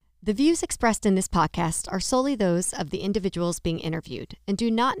The views expressed in this podcast are solely those of the individuals being interviewed and do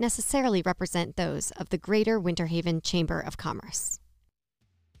not necessarily represent those of the Greater Winter Haven Chamber of Commerce.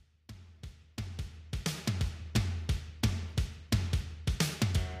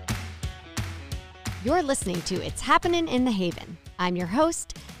 You're listening to It's Happening in the Haven. I'm your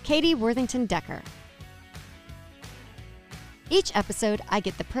host, Katie Worthington Decker. Each episode, I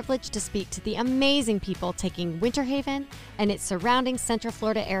get the privilege to speak to the amazing people taking Winter Haven and its surrounding Central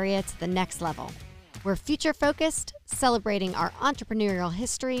Florida area to the next level. We're future-focused, celebrating our entrepreneurial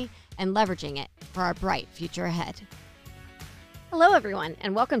history and leveraging it for our bright future ahead. Hello, everyone,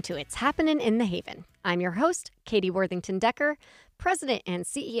 and welcome to It's Happening in the Haven. I'm your host, Katie Worthington Decker, President and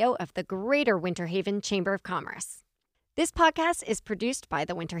CEO of the Greater Winter Haven Chamber of Commerce. This podcast is produced by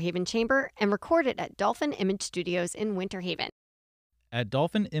the Winter Haven Chamber and recorded at Dolphin Image Studios in Winter Haven. At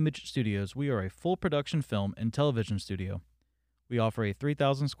Dolphin Image Studios, we are a full production film and television studio. We offer a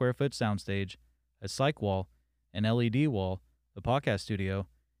 3,000 square foot soundstage, a psych wall, an LED wall, a podcast studio,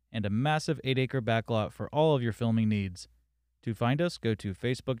 and a massive 8-acre backlot for all of your filming needs. To find us, go to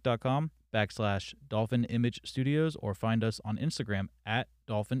facebook.com/Dolphin Image Studios or find us on Instagram at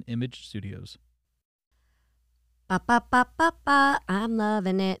Dolphin Image Studios. Ba-ba-ba-ba-ba, I'm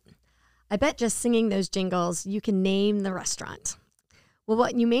loving it. I bet just singing those jingles, you can name the restaurant. Well,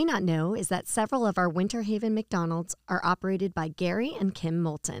 what you may not know is that several of our Winter Haven McDonald's are operated by Gary and Kim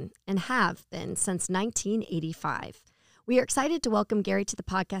Moulton and have been since 1985. We are excited to welcome Gary to the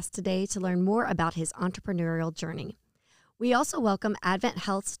podcast today to learn more about his entrepreneurial journey. We also welcome Advent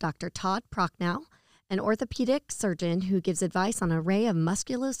Health's Dr. Todd Prochnow, an orthopedic surgeon who gives advice on an array of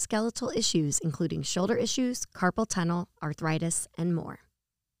musculoskeletal issues, including shoulder issues, carpal tunnel, arthritis, and more.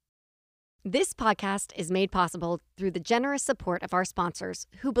 This podcast is made possible through the generous support of our sponsors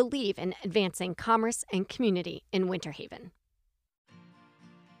who believe in advancing commerce and community in Winter Haven.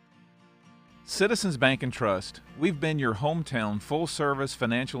 Citizens Bank and Trust. We've been your hometown full-service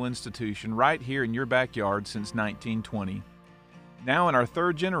financial institution right here in your backyard since 1920. Now in our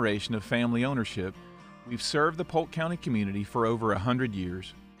third generation of family ownership, we've served the Polk County community for over 100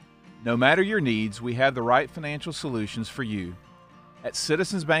 years. No matter your needs, we have the right financial solutions for you. At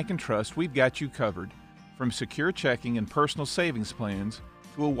Citizens Bank and Trust, we've got you covered, from secure checking and personal savings plans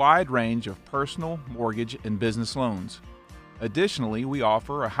to a wide range of personal, mortgage, and business loans. Additionally, we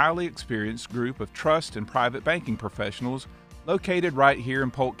offer a highly experienced group of trust and private banking professionals located right here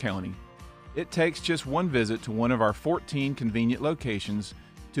in Polk County. It takes just one visit to one of our 14 convenient locations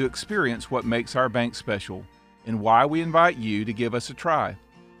to experience what makes our bank special and why we invite you to give us a try.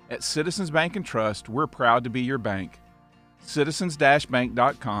 At Citizens Bank and Trust, we're proud to be your bank.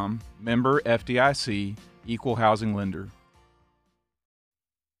 Citizens-bank.com, member FDIC, equal housing lender.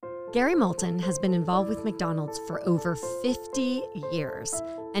 Gary Moulton has been involved with McDonald's for over 50 years,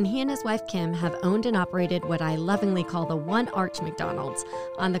 and he and his wife Kim have owned and operated what I lovingly call the One Arch McDonald's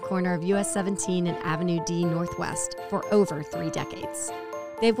on the corner of US 17 and Avenue D Northwest for over 3 decades.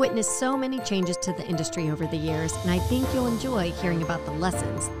 They've witnessed so many changes to the industry over the years, and I think you'll enjoy hearing about the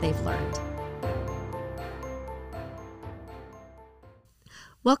lessons they've learned.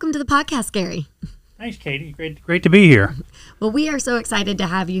 Welcome to the podcast, Gary. Thanks, Katie. Great to be here. Well, we are so excited to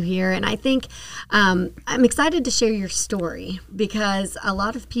have you here, and I think I'm excited to share your story because a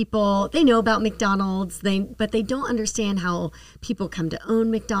lot of people, they know about McDonald's, but they don't understand how people come to own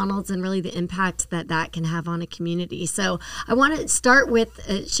McDonald's and really the impact that can have on a community. So I want to start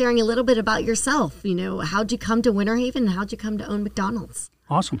with sharing a little bit about yourself. You know, how'd you come to Winter Haven and how'd you come to own McDonald's?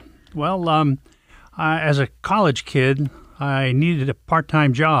 Awesome. Well, as a college kid, I needed a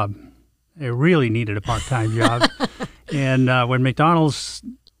part-time job. I really needed a part-time job. And when McDonald's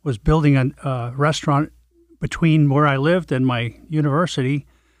was building a restaurant between where I lived and my university,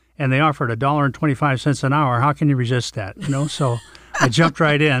 and they offered $1.25 an hour, how can you resist that? You know, so I jumped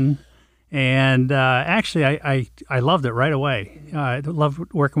right in. And actually, I loved it right away. I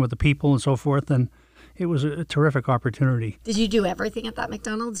loved working with the people and so forth, and it was a terrific opportunity. Did you do everything at that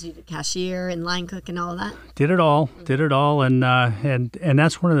McDonald's? You did cashier and line cook and all of that? Did it all, and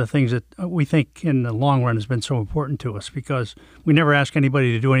that's one of the things that we think in the long run has been so important to us because we never ask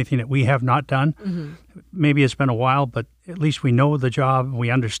anybody to do anything that we have not done. Mm-hmm. Maybe it's been a while, but at least we know the job,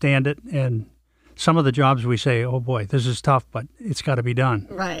 we understand it, and some of the jobs we say, oh boy, this is tough, but it's got to be done.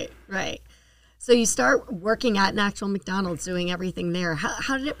 Right. So you start working at an actual McDonald's, doing everything there.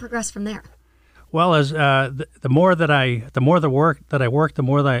 How did it progress from there? Well, as the more I worked, the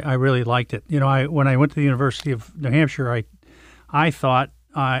more that I really liked it. You know, when I went to the University of New Hampshire, I thought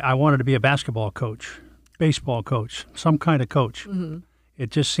I wanted to be a basketball coach, baseball coach, some kind of coach. Mm-hmm.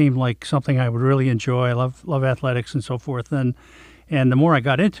 It just seemed like something I would really enjoy. I love athletics and so forth. And And the more I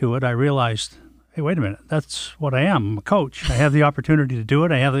got into it, I realized, hey, wait a minute, that's what I am. I'm a coach. I have the opportunity to do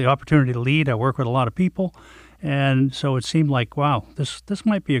it. I have the opportunity to lead. I work with a lot of people. And so it seemed like, wow, this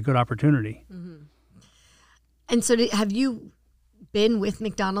might be a good opportunity. Mm-hmm. And so have you been with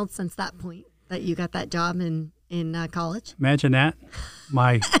McDonald's since that point that you got that job in college? Imagine that.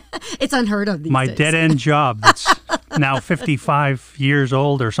 It's unheard of these my days. dead-end job that's now 55 years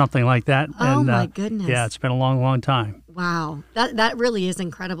old or something like that. Oh, and, my goodness. Yeah, it's been a long, long time. Wow. That really is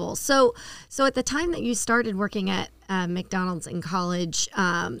incredible. So at the time that you started working at McDonald's in college,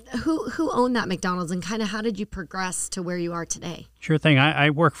 who owned that McDonald's, and kind of how did you progress to where you are today? Sure thing. I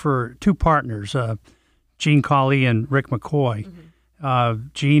work for two partners, Gene Colley and Rick McCoy. Mm-hmm.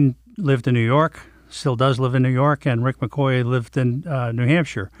 Gene lived in New York, still does live in New York, and Rick McCoy lived in New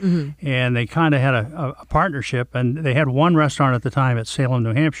Hampshire. Mm-hmm. And they kind of had a partnership, and they had one restaurant at the time at Salem,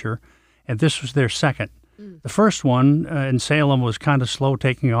 New Hampshire, and this was their second. The first one in Salem was kind of slow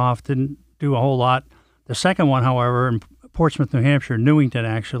taking off, didn't do a whole lot. The second one, however, in Portsmouth, New Hampshire, Newington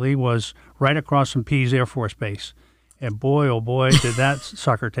actually, was right across from Pease Air Force Base. And boy, oh boy, did that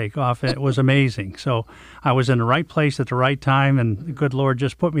sucker take off. It was amazing. So I was in the right place at the right time, and the good Lord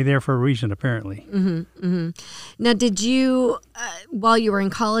just put me there for a reason, apparently. Mm-hmm, mm-hmm. Now, did you, while you were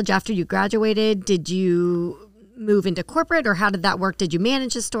in college, after you graduated, did you move into corporate, or how did that work? Did you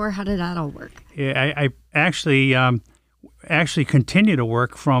manage a store? How did that all work? Yeah, I actually continued to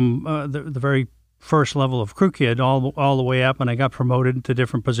work from the very first level of crew kid all the way up, and I got promoted to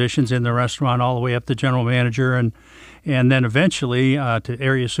different positions in the restaurant, all the way up to general manager, and then eventually to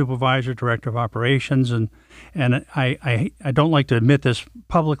area supervisor, director of operations, and I don't like to admit this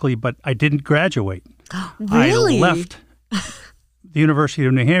publicly, but I didn't graduate. Really? I left the University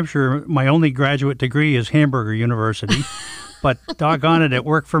of New Hampshire. My only graduate degree is Hamburger University. But doggone it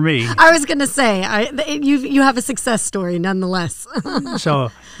worked for me. I was going to say, you have a success story nonetheless. So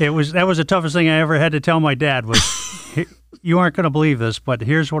that was the toughest thing I ever had to tell my dad was, you aren't going to believe this, but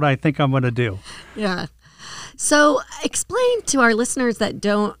here's what I think I'm going to do. Yeah. So explain to our listeners that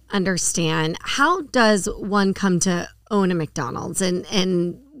don't understand, how does one come to own a McDonald's,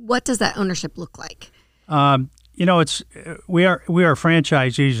 and what does that ownership look like? We are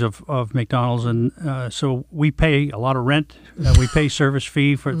franchisees of McDonald's, and so we pay a lot of rent. We pay service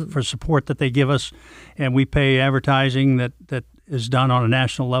fee for support that they give us, and we pay advertising that is done on a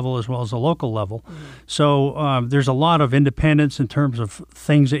national level as well as a local level. Mm-hmm. So there's a lot of independence in terms of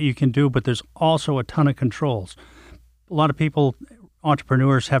things that you can do, but there's also a ton of controls. A lot of people,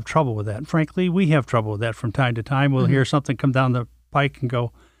 entrepreneurs, have trouble with that. And frankly, we have trouble with that from time to time. We'll hear something come down the pike and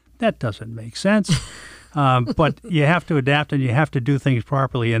go, that doesn't make sense. But you have to adapt, and you have to do things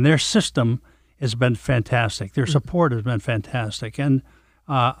properly. And their system has been fantastic. Their support has been fantastic. And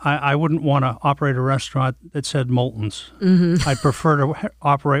I wouldn't want to operate a restaurant that said Moulton's. Mm-hmm. I'd prefer to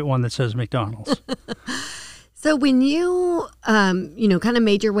operate one that says McDonald's. So when you, kind of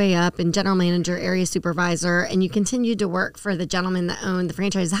made your way up in general manager, area supervisor, and you continued to work for the gentleman that owned the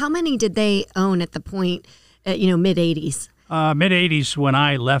franchise, how many did they own at the point, mid-'80s? Mid-'80s, when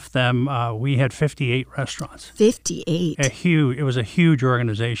I left them, we had 58 restaurants. 58. It was a huge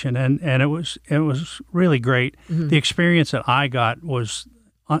organization, and it was really great. Mm-hmm. The experience that I got was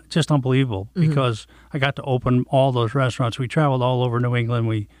just unbelievable, because I got to open all those restaurants. We traveled all over New England.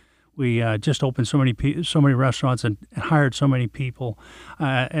 We just opened so many restaurants and hired so many people.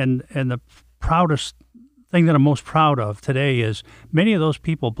 And the proudest thing that I'm most proud of today is many of those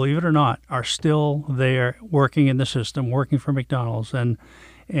people, believe it or not, are still there working in the system, working for McDonald's. And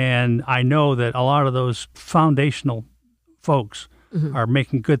I know that a lot of those foundational folks are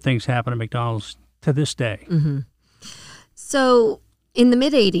making good things happen at McDonald's to this day. Mm-hmm. So in the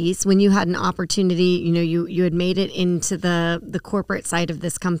mid-'80s, when you had an opportunity, you had made it into the corporate side of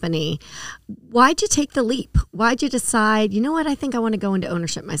this company, why'd you take the leap? Why'd you decide, I think I want to go into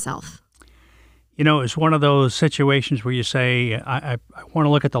ownership myself? It's one of those situations where you say, I want to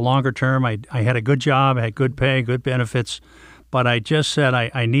look at the longer term. I had a good job, I had good pay, good benefits, but I just said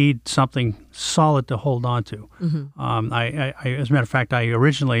I need something solid to hold on to. Mm-hmm. As a matter of fact, my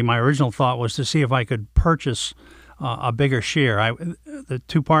original thought was to see if I could purchase a bigger share. The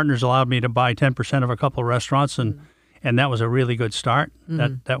two partners allowed me to buy 10% of a couple of restaurants, and that was a really good start.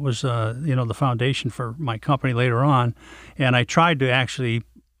 Mm-hmm. That was the foundation for my company later on, and I tried to actually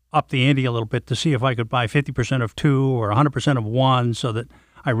up the ante a little bit to see if I could buy 50% of two or 100% of one, so that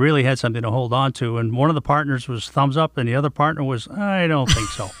I really had something to hold on to. And one of the partners was thumbs up, and the other partner was, I don't think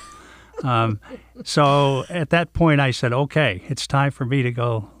so. So at that point, I said, okay, it's time for me to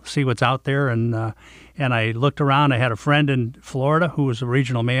go see what's out there. And I looked around. I had a friend in Florida who was a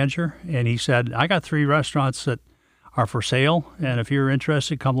regional manager, and he said, I got 3 restaurants that are for sale. And if you're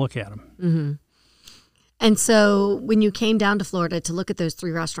interested, come look at them. Mm-hmm. And so when you came down to Florida to look at those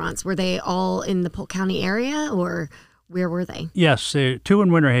 3 restaurants, were they all in the Polk County area, or where were they? Yes, 2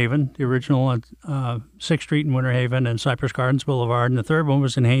 in Winter Haven, the original on 6th Street in Winter Haven and Cypress Gardens Boulevard, and the third one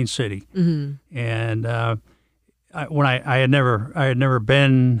was in Haines City. Mm-hmm. And I had never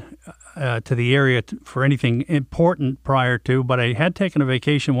been to the area for anything important prior to, but I had taken a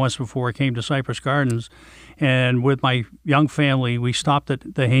vacation once before I came to Cypress Gardens, and with my young family, we stopped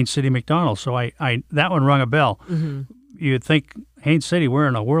at the Haines City McDonald's. So I that one rung a bell. Mm-hmm. You'd think, Haines City, where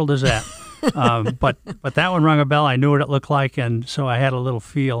in the world is that? But that one rung a bell. I knew what it looked like, and so I had a little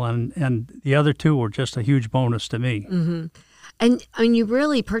feel. And the other 2 were just a huge bonus to me. Mm-hmm. And I mean, you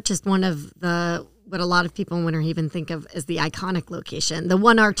really purchased one of what a lot of people in Winter Haven think of as the iconic location. The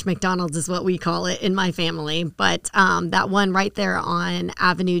One Arch McDonald's is what we call it in my family. But that one right there on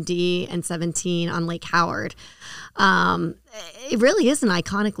Avenue D and 17 on Lake Howard, it really is an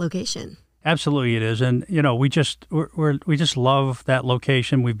iconic location. Absolutely, it is, and we just love that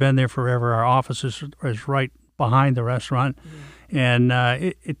location. We've been there forever. Our office is right behind the restaurant, and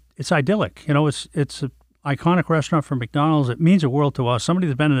it's idyllic. It's an iconic restaurant for McDonald's. It means a world to us. Somebody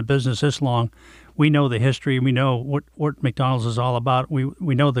that's been in the business this long, we know the history. We know what McDonald's is all about.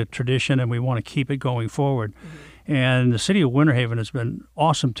 We know the tradition, and we want to keep it going forward. And the city of Winter Haven has been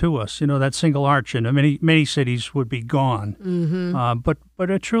awesome to us. That single arch in many cities would be gone. Mm-hmm. But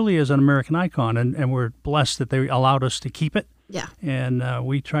it truly is an American icon, and we're blessed that they allowed us to keep it. Yeah. And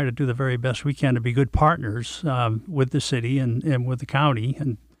we try to do the very best we can to be good partners with the city and with the county.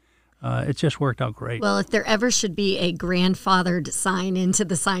 And it just worked out great. Well, if there ever should be a grandfathered sign into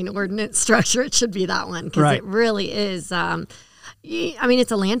the sign ordinance structure, it should be that one, because it really is.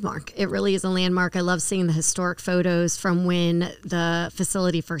 It's a landmark. It really is a landmark. I love seeing the historic photos from when the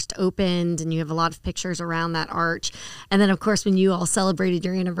facility first opened, and you have a lot of pictures around that arch. And then, of course, when you all celebrated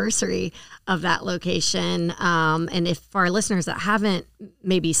your anniversary of that location. And if for our listeners that haven't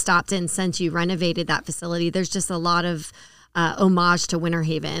maybe stopped in since you renovated that facility, there's just a lot of homage to Winter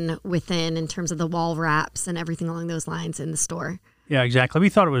Haven within, in terms of the wall wraps and everything along those lines in the store. Yeah, exactly. We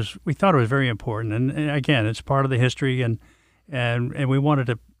thought it was very important, and again, it's part of the history, and we wanted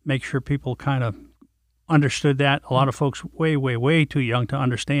to make sure people kind of understood that. A lot of folks way, way, way too young to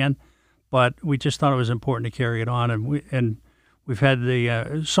understand, but we just thought it was important to carry it on, and we've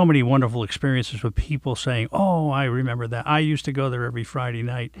had so many wonderful experiences with people saying, "Oh, I remember that. I used to go there every Friday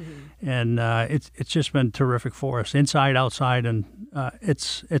night," and it's just been terrific for us, inside, outside, and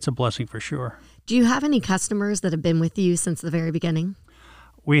it's a blessing for sure. Do you have any customers that have been with you since the very beginning?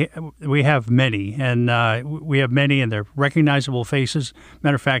 We have many, and they're recognizable faces.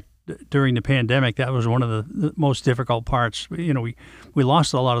 Matter of fact, during the pandemic, that was one of the most difficult parts. We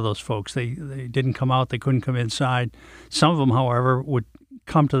lost a lot of those folks. They didn't come out. They couldn't come inside. Some of them, however, would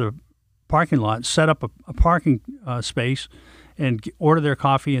come to the parking lot, set up a parking space, and order their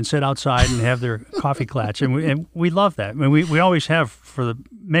coffee and sit outside and have their coffee klatch. And we love that. I mean, we always have for the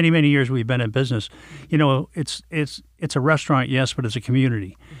many, many years we've been in business. It's a restaurant, yes, but it's a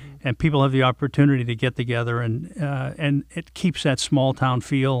community. And people have the opportunity to get together, and it keeps that small town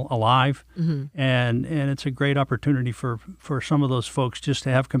feel alive. And it's a great opportunity for some of those folks just to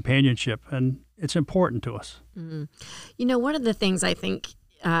have companionship, and it's important to us. One of the things I think,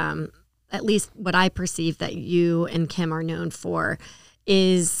 at least what I perceive that you and Kim are known for,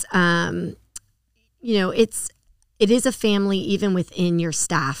 is it is a family even within your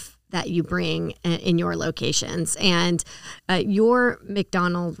staff that you bring in your locations. And your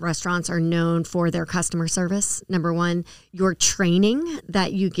McDonald's restaurants are known for their customer service, number one, your training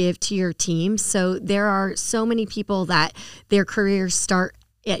that you give to your team. So there are so many people that their careers start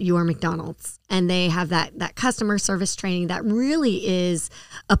at your McDonald's, and they have that customer service training that really is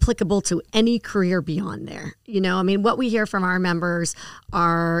applicable to any career beyond there. What we hear from our members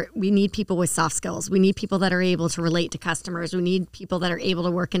are, we need people with soft skills. We need people that are able to relate to customers. We need people that are able to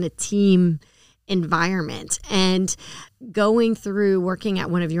work in a team environment. And going through working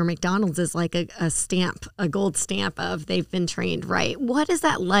at one of your McDonald's is like a stamp, a gold stamp of they've been trained right. What is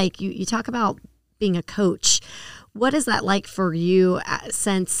that like? You talk about being a coach. What is that like for you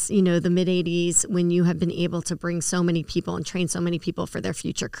since, the mid-'80s, when you have been able to bring so many people and train so many people for their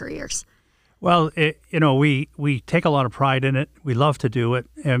future careers? Well, we take a lot of pride in it. We love to do it,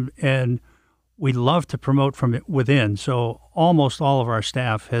 and we love to promote from within. So almost all of our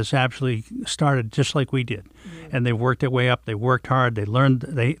staff has actually started just like we did. And they worked their way up. They worked hard. They learned.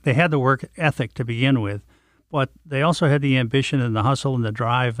 They had the work ethic to begin with, but they also had the ambition and the hustle and the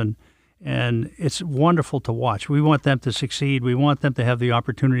drive, and And it's wonderful to watch. We want them to succeed. We want them to have the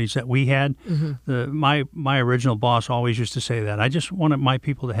opportunities that we had. My original boss always used to say that. I just wanted my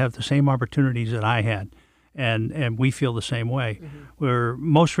people to have the same opportunities that I had, and we feel the same way.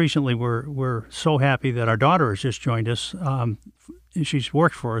 Most recently, we're so happy that our daughter has just joined us. She's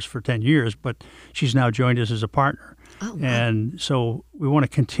worked for us for 10 years, but she's now joined us as a partner. Oh, wow. And so we want to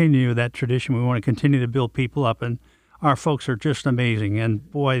continue that tradition. We want to continue to build people up, and our folks are just amazing. And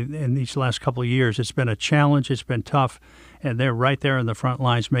boy, in these last couple of years, it's been a challenge. It's been tough. And they're right there in the front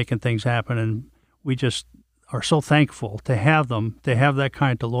lines making things happen. And we just are so thankful to have them, to have that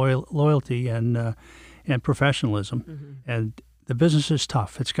kind of loyalty and professionalism. And the business is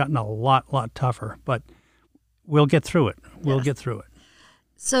tough. It's gotten a lot tougher, but we'll get through it. We'll get through it.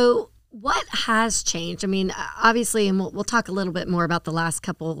 So what has changed? I mean, obviously, and we'll talk a little bit more about the last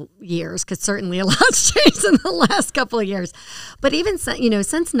couple years, because certainly a lot's changed in the last couple of years. But even since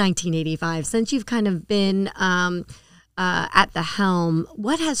 1985, since you've kind of been at the helm,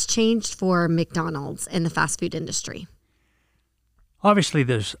 what has changed for McDonald's in the fast food industry? Obviously,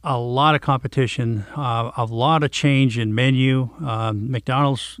 there's a lot of competition, a lot of change in menu.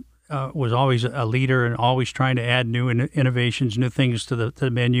 McDonald's was always a leader and always trying to add new innovations, new things to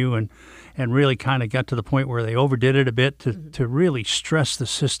the menu, and really kind of got to the point where they overdid it a bit to really stress the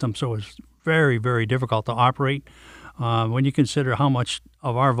system. So it was very, very difficult to operate. When you consider how much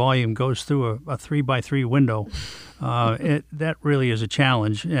of our volume goes through a 3x3 window, that really is a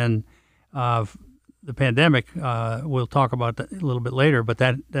challenge. And the pandemic, we'll talk about that a little bit later, but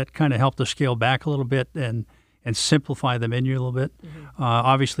that kind of helped us scale back a little bit and simplify the menu a little bit.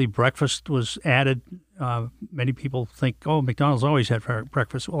 Obviously, breakfast was added. Many people think, oh, McDonald's always had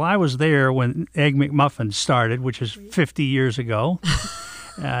breakfast. Well, I was there when Egg McMuffin started, which is 50 years ago.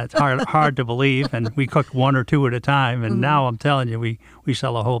 It's hard to believe, and we cooked one or two at a time, and now I'm telling you, we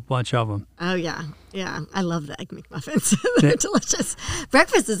sell a whole bunch of them. Oh, yeah. Yeah, I love the Egg McMuffins. They're delicious.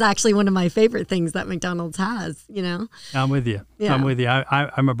 Breakfast is actually one of my favorite things that McDonald's has, I'm with you. Yeah. I'm with you.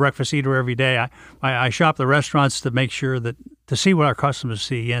 I'm a breakfast eater every day. I shop the restaurants to make sure to see what our customers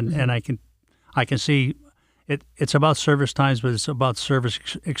see, and I can see it's about service times, but it's about service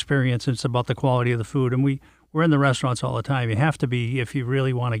experience. It's about the quality of the food, and we're in the restaurants all the time. You have to be if you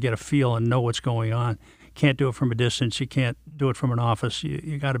really want to get a feel and know what's going on. Can't do it from a distance. You can't do it from an office.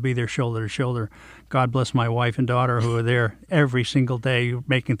 You got to be there shoulder to shoulder. God bless my wife and daughter who are there every single day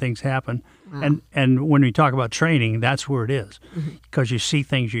making things happen. Wow. And when we talk about training, that's where it is, because you see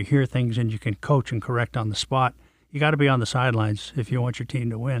things, you hear things, and you can coach and correct on the spot. You got to be on the sidelines if you want your team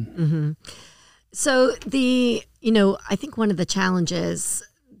to win. So I think one of the challenges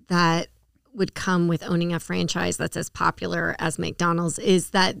that would come with owning a franchise that's as popular as McDonald's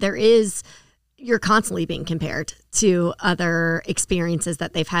is that you're constantly being compared to other experiences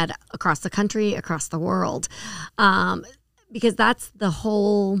that they've had across the country, across the world, because that's the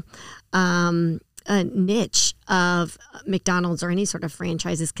whole niche of McDonald's or any sort of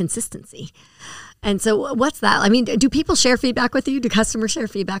franchise is consistency. And so what's that? I mean, do people share feedback with you? Do customers share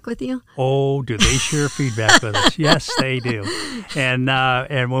feedback with you? Oh, do they share feedback with us? Yes, they do. And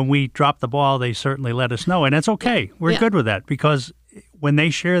when we drop the ball, they certainly let us know. And that's okay. We're good with that, because when they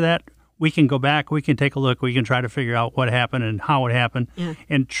share that, we can go back, we can take a look, we can try to figure out what happened and how it happened,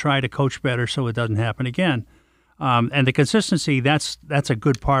 and try to coach better so it doesn't happen again. And the consistency, that's a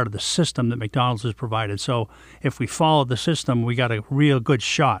good part of the system that McDonald's has provided. So if we follow the system, we got a real good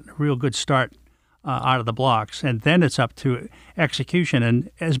shot, a real good start out of the blocks. And then it's up to execution. And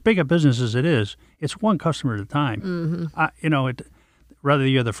as big a business as it is, it's one customer at a time. Whether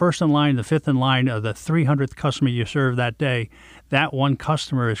you're the first in line, the fifth in line, or the 300th customer you serve that day, that one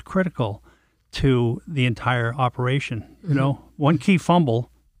customer is critical to the entire operation. One key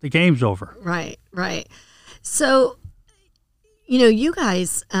fumble, the game's over. Right. So, you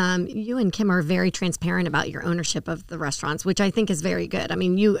guys, you and Kim are very transparent about your ownership of the restaurants, which I think is very good. I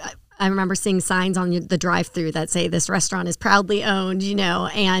mean, I remember seeing signs on the drive-thru that say this restaurant is proudly owned,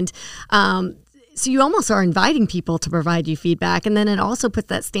 and so you almost are inviting people to provide you feedback. And then it also puts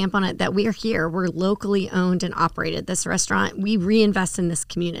that stamp on it that we're here. We're locally owned and operated. This restaurant, we reinvest in this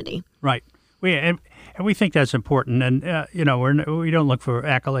community. Right. And we think that's important. And, we don't look for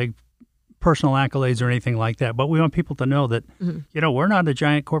personal accolades or anything like that. But we want people to know that, we're not a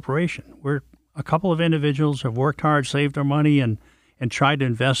giant corporation. We're a couple of individuals who have worked hard, saved our money, and tried to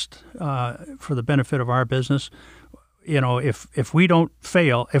invest for the benefit of our business. If we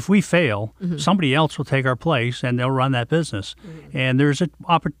fail, somebody else will take our place and they'll run that business. And there's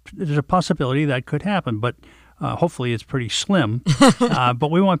a possibility that could happen, but hopefully it's pretty slim. But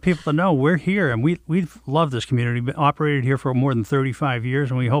we want people to know we're here, and we love this community. We've operated here for more than 35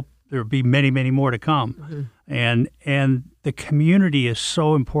 years, and we hope will be many, many more to come. And the community is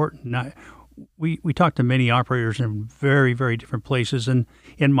so important. Now, we talked to many operators in very, very different places. And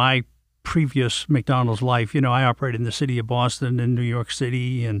in my previous McDonald's life, I operated in the city of Boston and New York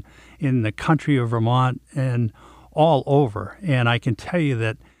City and in the country of Vermont and all over. And I can tell you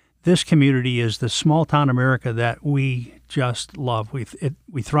that this community is the small town America that we just love. We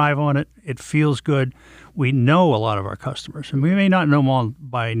thrive on it. It feels good. We know a lot of our customers, and we may not know them all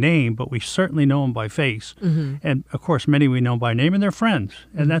by name, but we certainly know them by face. And of course, many we know by name, and they're friends,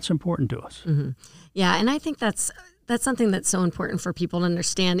 and that's important to us. Yeah, and I think that's something that's so important for people to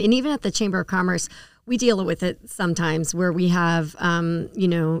understand. And even at the Chamber of Commerce, we deal with it sometimes where we have,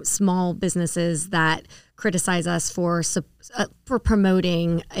 small businesses that criticize us for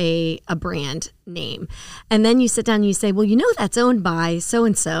promoting a brand name. And then you sit down and you say, well, that's owned by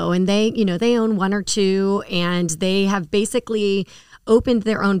so-and-so, and they own one or two, and they have basically opened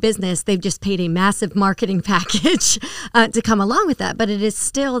their own business. They've just paid a massive marketing package to come along with that. But it is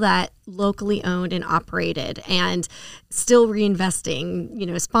still that locally owned and operated, and still reinvesting,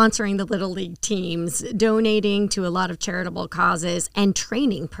 sponsoring the Little League teams, donating to a lot of charitable causes, and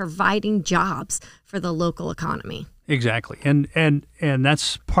training, providing jobs for the local economy. Exactly. And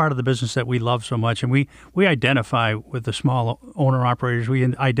that's part of the business that we love so much. And we identify with the small owner operators. We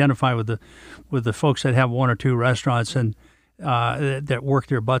identify with the folks that have one or two restaurants and that work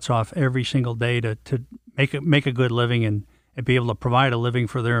their butts off every single day to make a good living and be able to provide a living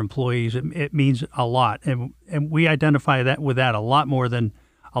for their employees. It means a lot. And we identify that with that a lot more than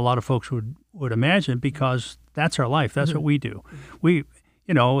a lot of folks would imagine, because that's our life. That's what we do.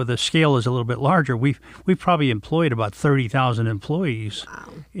 The scale is a little bit larger. We've probably employed about 30,000 employees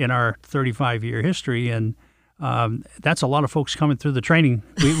in our 35-year history, and that's a lot of folks coming through the training.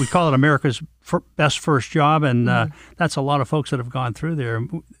 We call it America's best first job, and that's a lot of folks that have gone through there.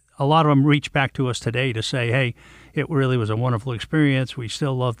 A lot of them reach back to us today to say, hey, it really was a wonderful experience. We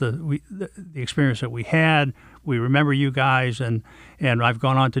still love the experience that we had. We remember you guys, and I've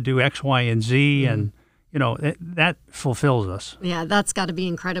gone on to do X, Y, and Z, and that fulfills us. Yeah, that's got to be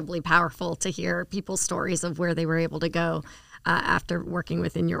incredibly powerful to hear people's stories of where they were able to go after working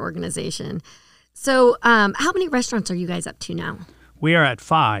within your organization. So how many restaurants are you guys up to now? We are at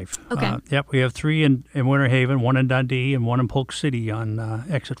 5. Okay. We have 3 in Winter Haven, 1 in Dundee, and 1 in Polk City on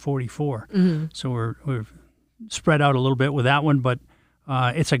exit 44. So we're spread out a little bit with that one, but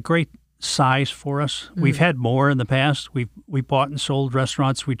it's a great size for us. We've had more in the past. We bought and sold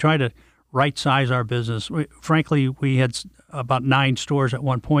restaurants. We try to right-size our business. Frankly, we had about 9 stores at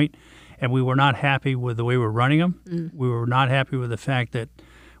one point, and we were not happy with the way we were running them. We were not happy with the fact that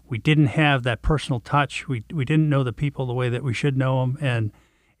we didn't have that personal touch. We didn't know the people the way that we should know them, and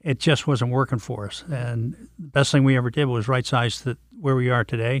it just wasn't working for us. And the best thing we ever did was right-size where we are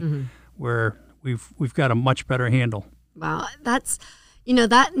today, where we've got a much better handle. Wow, that's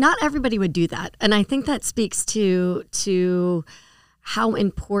that not everybody would do that, and I think that speaks to how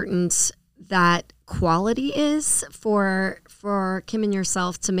important that quality is for Kim and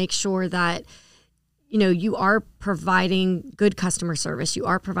yourself to make sure that you are providing good customer service, you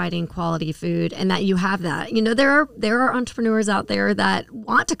are providing quality food, and that you have that. There are entrepreneurs out there that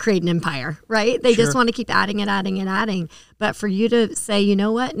want to create an empire, right? They just want to keep adding it, adding it, adding. But for you to say, you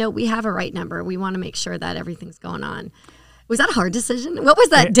know what? No, we have a right number. We want to make sure that everything's going on. Was that a hard decision? What was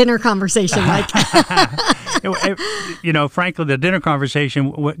that dinner conversation like? Frankly, the dinner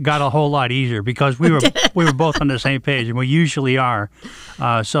conversation got a whole lot easier because we were both on the same page, and we usually are.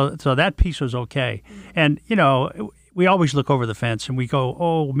 So that piece was okay. And we always look over the fence and we go,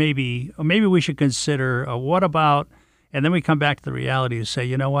 oh, maybe we should consider what about, and then we come back to the reality to say,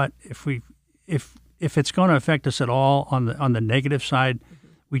 you know what, if it's going to affect us at all on the negative side,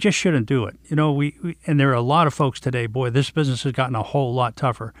 we just shouldn't do it. And there are a lot of folks today, boy, this business has gotten a whole lot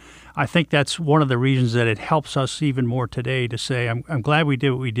tougher. I think that's one of the reasons that it helps us even more today to say, I'm glad we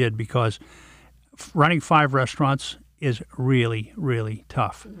did what we did, because running 5 restaurants is really, really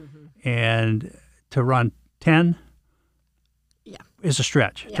tough. And to run 10 is a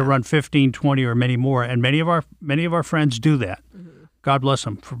stretch. To run 15, 20, or many more. And many of our friends do that. God bless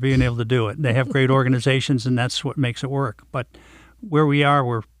them for being able to do it. They have great organizations, and that's what makes it work. But where we are,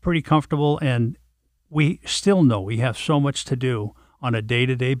 we're pretty comfortable, and we still know we have so much to do on a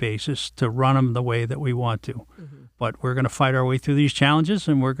day-to-day basis to run them the way that we want to. But we're going to fight our way through these challenges,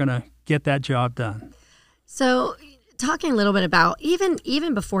 and we're going to get that job done. So talking a little bit about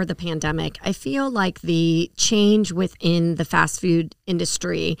even before the pandemic, I feel like the change within the fast food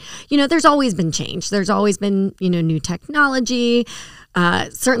industry, there's always been change. There's always been, new technology.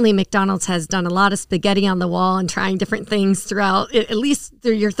 Certainly McDonald's has done a lot of spaghetti on the wall and trying different things throughout, at least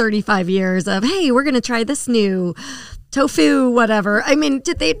through your 35 years of, hey, we're going to try this new tofu, whatever. I mean,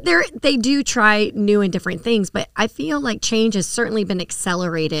 they do try new and different things, but I feel like change has certainly been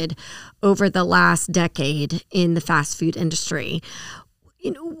accelerated over the last decade in the fast food industry.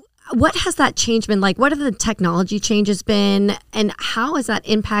 What has that change been like? What have the technology changes been, and how has that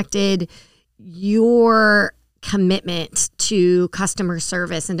impacted your commitment to customer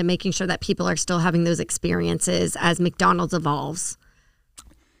service and to making sure that people are still having those experiences as McDonald's evolves?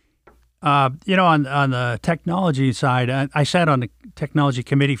 On the technology side, I sat on the technology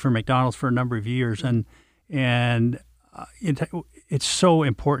committee for McDonald's for a number of years, and it's so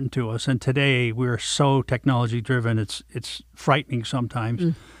important to us. And today we're so technology driven; it's frightening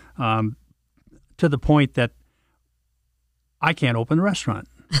sometimes, to the point that I can't open the restaurant.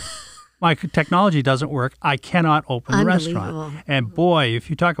 My technology doesn't work. I cannot open the restaurant. And boy, if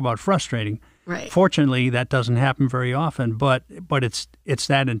you talk about frustrating. Right. Fortunately, that doesn't happen very often, but it's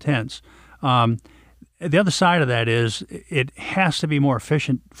that intense. The other side of that is it has to be more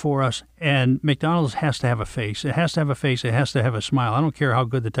efficient for us, and McDonald's has to have a face. It has to have a face. It has to have a smile. I don't care how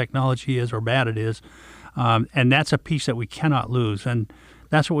good the technology is or bad it is, and that's a piece that we cannot lose, and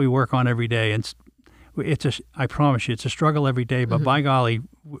that's what we work on every day. And I promise you, it's a struggle every day, but by golly,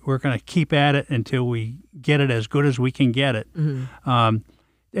 we're going to keep at it until we get it as good as we can get it.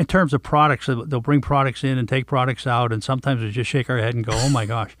 In terms of products, they'll bring products in and take products out, and sometimes we just shake our head and go, "Oh my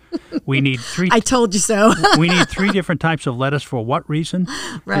gosh, we need 3." I told you so. We need 3 different types of lettuce for what reason?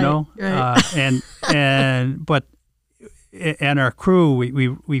 Right. Right. But our crew,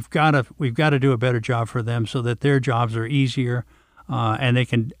 we've got to do a better job for them so that their jobs are easier, and they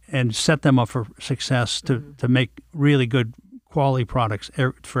can set them up for success to make really good quality products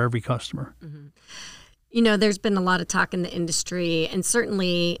for every customer. There's been a lot of talk in the industry, and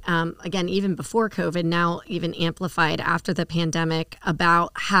certainly, again, even before COVID, now even amplified after the pandemic,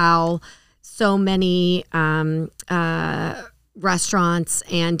 about how so many restaurants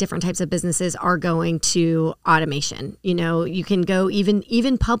and different types of businesses are going to automation. You can go even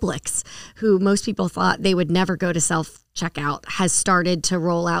Publix, who most people thought they would never go to self-checkout, has started to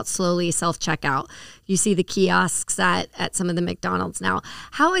roll out slowly self-checkout. You see the kiosks at some of the McDonald's now.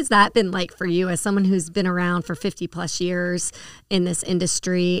 How has that been like for you as someone who's been around for 50 plus years in this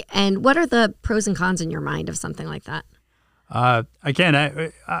industry? And what are the pros and cons in your mind of something like that? Again,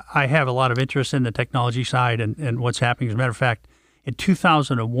 I have a lot of interest in the technology side and what's happening. As a matter of fact, in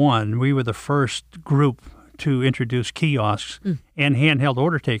 2001, we were the first group to introduce kiosks and handheld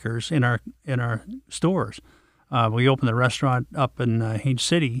order takers in our stores. We opened the restaurant up in Haines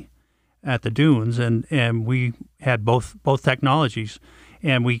City at the Dunes, and we had both technologies,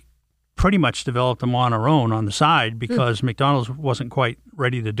 and we pretty much developed them on our own on the side because McDonald's wasn't quite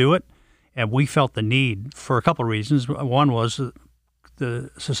ready to do it. And we felt the need for a couple of reasons. One was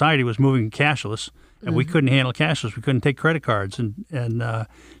the society was moving cashless, and we couldn't handle cashless. We couldn't take credit cards, and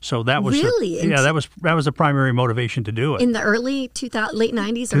so that was really that was the primary motivation to do it. In the late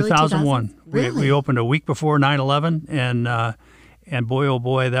 90s, 2001. Really? We opened a week before 9/11, and boy oh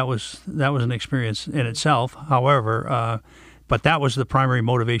boy, that was an experience in itself. However. But that was the primary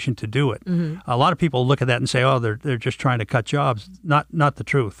motivation to do it. A lot of people look at that and say, "Oh, they're just trying to cut jobs." Not the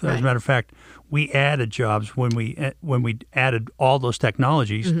truth. Right. As a matter of fact, we added jobs when we added all those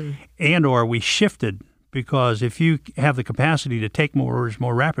technologies, and or we shifted, because if you have the capacity to take more orders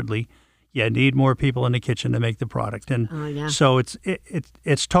more rapidly, you need more people in the kitchen to make the product. And so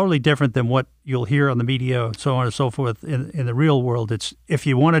it's totally different than what you'll hear on the media and so on and so forth. In the real world, it's if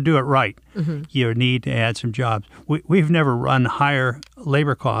you want to do it right, you need to add some jobs. We've never run higher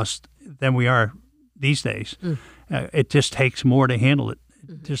labor costs than we are these days. It just takes more to handle it.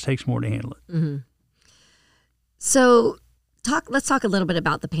 So let's talk a little bit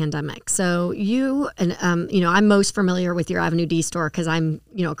about the pandemic. So you and I'm most familiar with your Avenue D store because I'm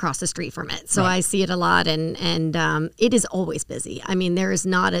across the street from it. So right. I see it a lot, and it is always busy. I mean, there is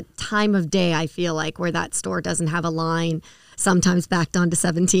not a time of day I feel like where that store doesn't have a line. Sometimes backed onto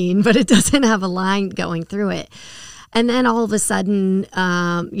 17, but it doesn't have a line going through it. And then all of a sudden,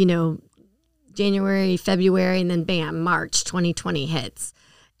 January, February, and then bam, March 2020 hits.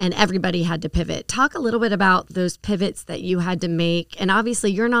 And everybody had to pivot. Talk a little bit about those pivots that you had to make. And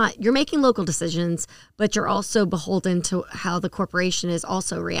obviously you're making local decisions, but you're also beholden to how the corporation is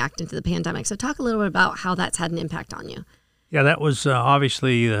also reacting to the pandemic. So talk a little bit about how that's had an impact on you. Yeah, that was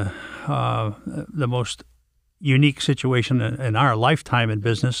obviously the most unique situation in our lifetime in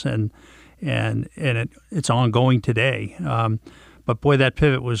business, and it's ongoing today. But boy, that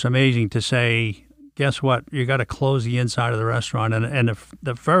pivot was amazing to say, guess what? You got to close the inside of the restaurant. And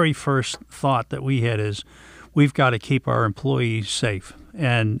the very first thought that we had is, we've got to keep our employees safe.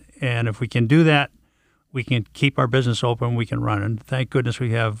 And if we can do that, we can keep our business open, we can run. And thank goodness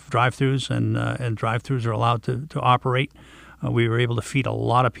we have drive-thrus, and drive-thrus are allowed to operate. We were able to feed a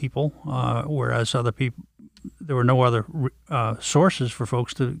lot of people, whereas other people, there were no other sources for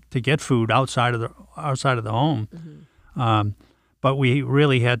folks to get food outside of the home. Mm-hmm. But we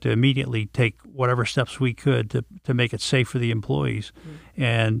really had to immediately take whatever steps we could to make it safe for the employees. Mm-hmm.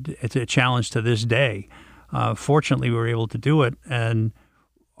 And it's a challenge to this day. Fortunately, we were able to do it. And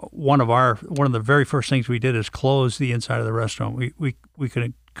one of the very first things we did is close the inside of the restaurant. We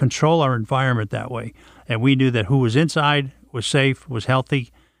could control our environment that way. And we knew that who was inside was safe, was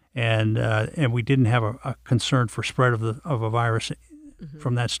healthy, and we didn't have a concern for spread of a virus. Mm-hmm.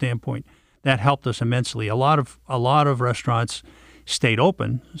 From that standpoint. That helped us immensely. A lot of restaurants stayed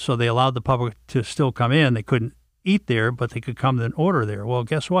open, so they allowed the public to still come in. They couldn't eat there, but they could come and order there. Well,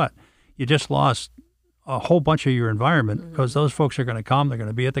 guess what? You just lost a whole bunch of your environment, because those folks are going to come. They're going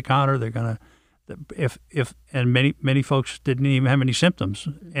to be at the counter. They're going to, and many folks didn't even have any symptoms,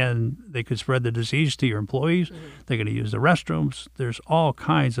 and they could spread the disease to your employees. Mm-hmm. They're going to use the restrooms. There's all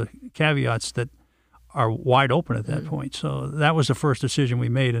kinds of caveats that are wide open at that point. So that was the first decision we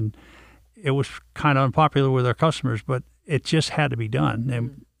made, and it was kind of unpopular with our customers, but it just had to be done.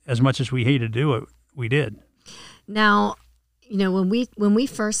 And as much as we hated to do it, we did. Now, when we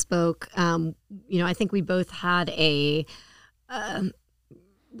first spoke, I think we both had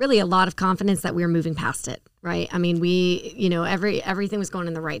really a lot of confidence that we were moving past it, right? I mean, everything was going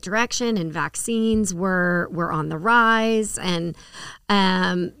in the right direction, and vaccines were on the rise. And,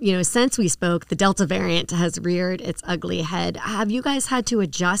 since we spoke, the Delta variant has reared its ugly head. Have you guys had to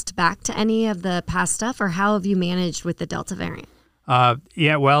adjust back to any of the past stuff, or how have you managed with the Delta variant?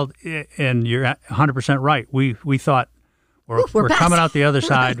 Yeah, well, and you're 100% right. We thought, we're coming out the other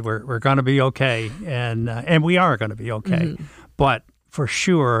side. We're going to be okay, and we are going to be okay. Mm-hmm. But for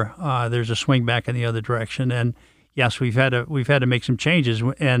sure, there's a swing back in the other direction. And yes, we've had to make some changes.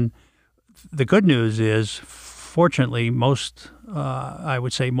 And the good news is, fortunately, I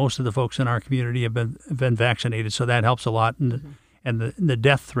would say most of the folks in our community have been vaccinated, so that helps a lot. And the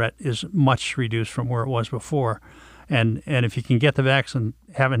death threat is much reduced from where it was before. And if you can get the vaccine,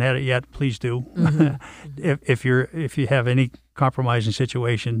 haven't had it yet, please do. Mm-hmm. if you have any compromising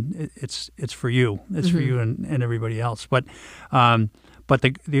situation, it's for you. It's for you and everybody else. But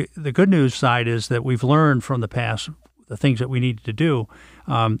the good news side is that we've learned from the past the things that we needed to do.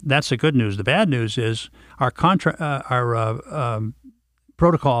 That's the good news. The bad news is our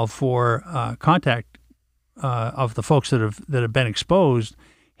protocol for contact of the folks that have been exposed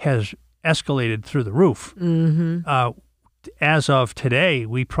has escalated through the roof. Mm-hmm. As of today,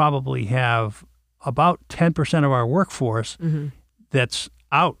 we probably have about 10% of our workforce that's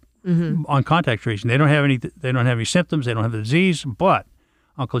out on contact tracing. They don't have any symptoms. They don't have the disease. But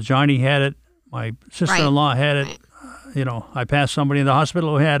Uncle Johnny had it. My sister-in-law had it. Right. I passed somebody in the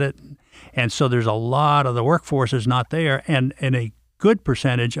hospital who had it, and so there's a lot of the workforce is not there, and a good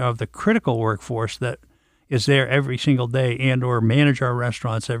percentage of the critical workforce that is there every single day and or manage our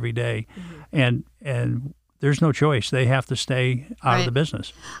restaurants every day. Mm-hmm. And there's no choice. They have to stay out of the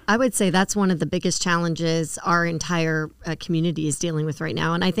business. I would say that's one of the biggest challenges our entire community is dealing with right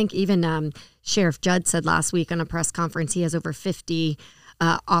now. And I think even Sheriff Judd said last week on a press conference he has over 50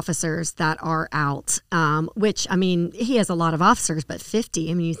 officers that are out, which, I mean, he has a lot of officers, but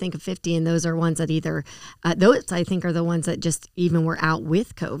 50, I mean, you think of 50 and those are ones that either, those I think are the ones that just even were out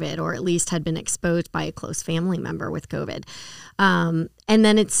with COVID or at least had been exposed by a close family member with COVID. And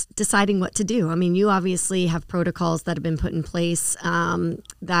then it's deciding what to do. I mean, you obviously have protocols that have been put in place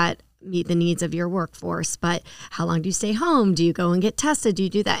that meet the needs of your workforce, but how long do you stay home? Do you go and get tested? Do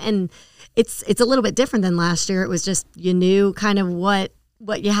you do that? And it's a little bit different than last year. It was just, you knew kind of what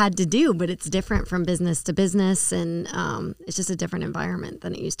you had to do, but it's different from business to business, and it's just a different environment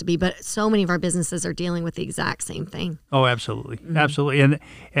than it used to be. But so many of our businesses are dealing with the exact same thing. Oh, absolutely, absolutely,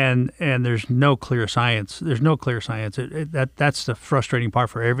 and there's no clear science. There's no clear science. That's the frustrating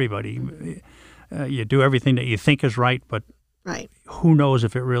part for everybody. You do everything that you think is right, but who knows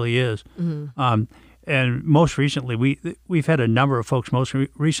if it really is? Mm-hmm. And most recently, we've had a number of folks most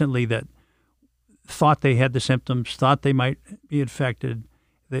recently that thought they had the symptoms, thought they might be infected.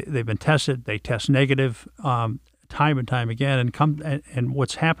 They've been tested. They test negative time and time again. And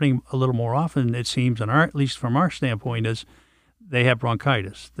what's happening a little more often, it seems, at least from our standpoint, is they have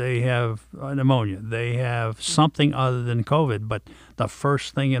bronchitis, they have pneumonia, they have something other than COVID. But the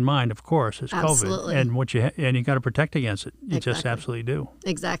first thing in mind, of course, is Absolutely. COVID, and you got to protect against it. You just Exactly. absolutely do.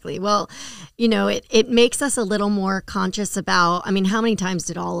 Exactly. Well, it makes us a little more conscious about, I mean, how many times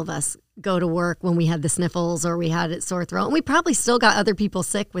did all of us go to work when we had the sniffles or we had a sore throat? And we probably still got other people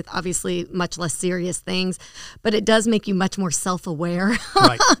sick with obviously much less serious things, but it does make you much more self-aware.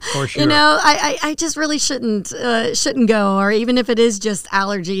 Right, for sure. I just really shouldn't go, or even if it is just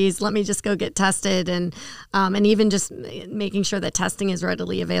allergies, let me just go get tested, and even just making sure that testing is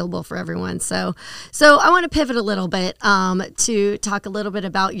readily available for everyone. So I want to pivot a little bit to talk a little bit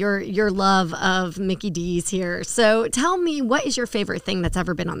about your love of Mickey D's here. So tell me, what is your favorite thing that's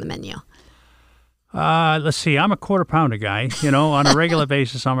ever been on the menu? Let's see. I'm a quarter pounder guy. On a regular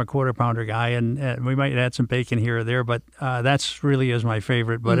basis, I'm a quarter pounder guy, and we might add some bacon here or there, but that's really is my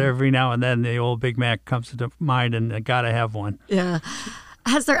favorite. But every now and then, the old Big Mac comes to mind, and I gotta have one. Yeah.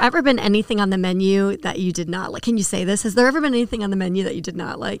 Has there ever been anything on the menu that you did not like? Can you say this? Has there ever been anything on the menu that you did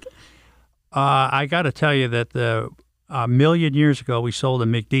not like? I got to tell you that a million years ago, we sold a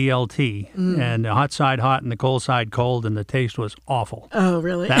McDLT, and the hot side hot and the cold side cold, and the taste was awful. Oh,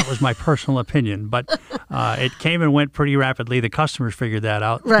 really? That was my personal opinion, but it came and went pretty rapidly. The customers figured that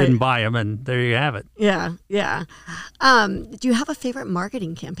out, Right. didn't buy them, and there you have it. Yeah. Do you have a favorite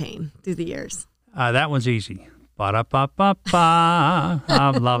marketing campaign through the years? That one's easy. Ba-da-ba-ba-ba.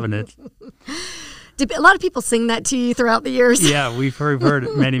 I'm loving it. Did a lot of people sing that to you throughout the years? Yeah, we've heard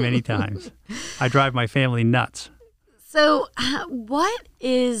it many, many times. I drive my family nuts. So what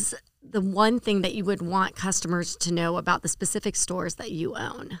is the one thing that you would want customers to know about the specific stores that you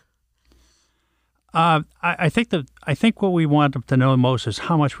own? I think what we want them to know most is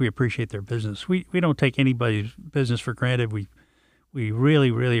how much we appreciate their business. We don't take anybody's business for granted. We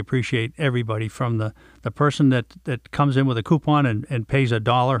really, really appreciate everybody, from the person that comes in with a coupon and pays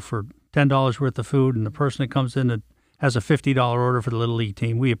 $1 for $10 worth of food, and the person that comes in and has a $50 order for the Little League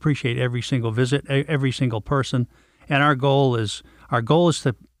team. We appreciate every single visit, every single person, and our goal is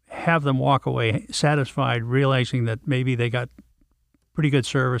to have them walk away satisfied, realizing that maybe they got pretty good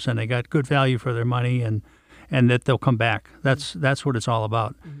service and they got good value for their money, and that they'll come back. That's what it's all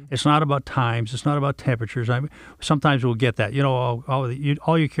about. Mm-hmm. It's not about times. It's not about temperatures. Sometimes we'll get that.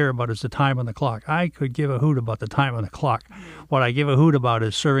 All you care about is the time on the clock. I could give a hoot about the time on the clock. Mm-hmm. What I give a hoot about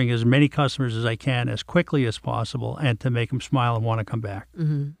is serving as many customers as I can as quickly as possible, and to make them smile and want to come back.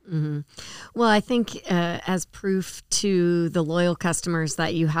 Mm-hmm. Mm-hmm. Well, I think as proof to the loyal customers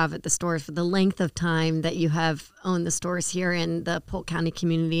that you have at the stores for the length of time that you have owned the stores here in the Polk County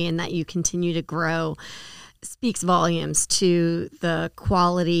community, and that you continue to grow, speaks volumes to the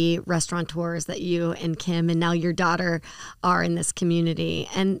quality restaurateurs that you and Kim and now your daughter are in this community.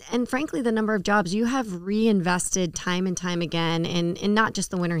 And frankly, the number of jobs you have reinvested time and time again in not just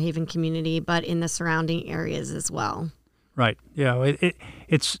the Winter Haven community, but in the surrounding areas as well. Right. Yeah.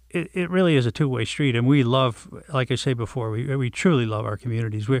 It really is a two-way street, and we love, like I say before, we truly love our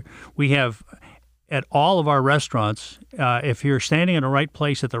communities. We have, at all of our restaurants, if you're standing in the right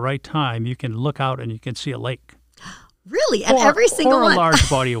place at the right time, you can look out and you can see a lake. Really? At every single or one? a large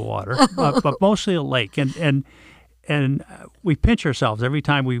body of water, but mostly a lake. And we pinch ourselves every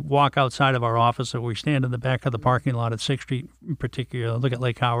time we walk outside of our office, or we stand in the back of the parking lot at 6th Street in particular, look at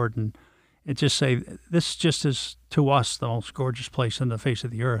Lake Howard, and just say, this just is, to us, the most gorgeous place on the face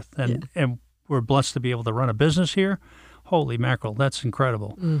of the earth. And we're blessed to be able to run a business here. Holy mackerel, that's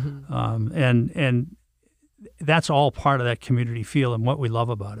incredible. Mm-hmm. And that's all part of that community feel and what we love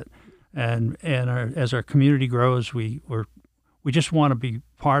about it. And as our community grows, we just want to be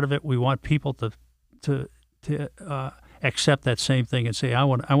part of it. We want people to accept that same thing and say, I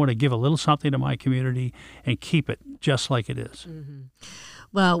want to give a little something to my community and keep it just like it is. Mm-hmm.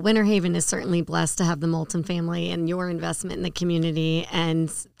 Well, Winter Haven is certainly blessed to have the Moulton family and your investment in the community. And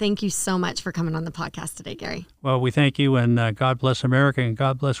thank you so much for coming on the podcast today, Gary. Well, we thank you, and God bless America, and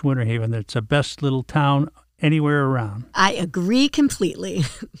God bless Winter Haven. It's the best little town anywhere around. I agree completely.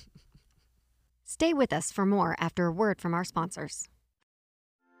 Stay with us for more after a word from our sponsors.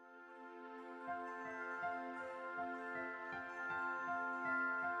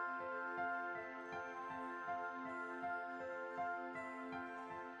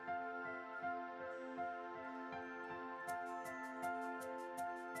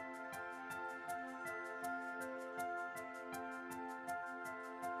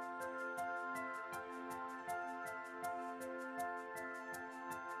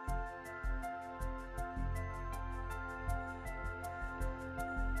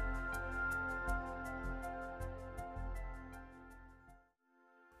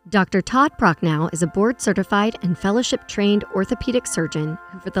 Dr. Todd Prochnow is a board-certified and fellowship-trained orthopedic surgeon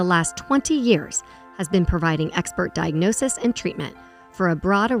who for the last 20 years has been providing expert diagnosis and treatment for a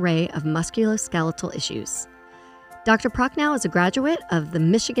broad array of musculoskeletal issues. Dr. Prochnow is a graduate of the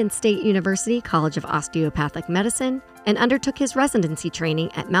Michigan State University College of Osteopathic Medicine and undertook his residency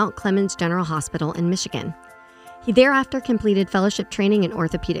training at Mount Clemens General Hospital in Michigan. He thereafter completed fellowship training in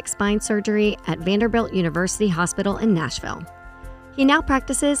orthopedic spine surgery at Vanderbilt University Hospital in Nashville. He now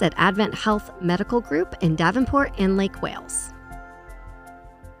practices at Advent Health Medical Group in Davenport and Lake Wales.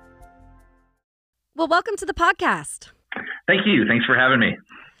 Well, welcome to the podcast. Thank you. Thanks for having me.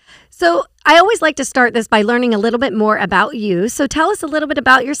 So I always like to start this by learning a little bit more about you. So tell us a little bit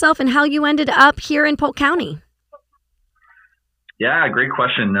about yourself and how you ended up here in Polk County. Yeah, great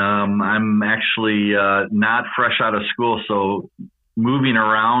question. I'm actually not fresh out of school, so moving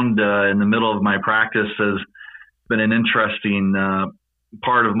around in the middle of my practice has been an interesting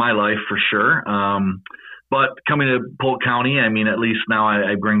part of my life for sure. But coming to Polk County, I mean, at least now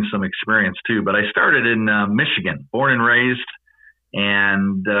I bring some experience too. But I started in Michigan, born and raised,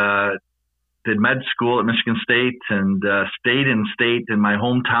 and did med school at Michigan State and stayed in state in my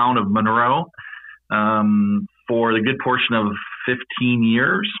hometown of Monroe for the good portion of 15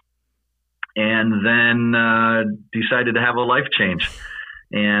 years. And then decided to have a life change.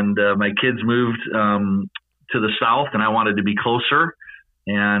 And my kids moved to the south, and I wanted to be closer.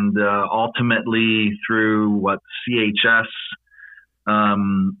 And ultimately, through CHS,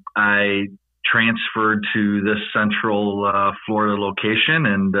 I transferred to this central Florida location,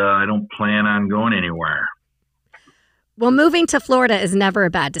 and I don't plan on going anywhere. Well, moving to Florida is never a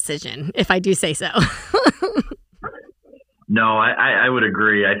bad decision, if I do say so. No, I would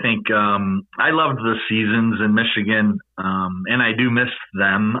agree. I think I loved the seasons in Michigan, and I do miss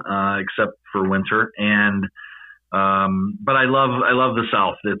them, except for winter. And but I love the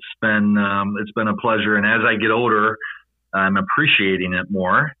South. It's been a pleasure, and as I get older, I'm appreciating it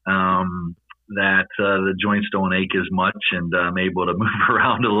more. That the joints don't ache as much, and I'm able to move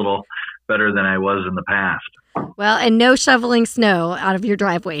around a little better than I was in the past. Well, and no shoveling snow out of your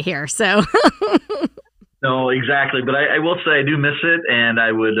driveway here, so. No, exactly. But I will say I do miss it, and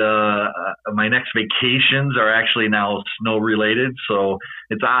I would. My next vacations are actually now snow related, so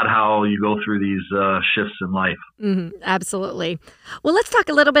it's odd how you go through these shifts in life. Mm-hmm, absolutely. Well, let's talk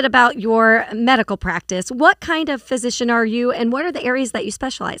a little bit about your medical practice. What kind of physician are you, and what are the areas that you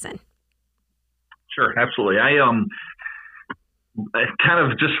specialize in? Sure, absolutely. I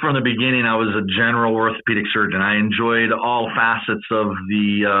kind of just from the beginning, I was a general orthopedic surgeon. I enjoyed all facets of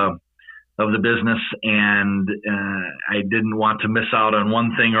the business, and I didn't want to miss out on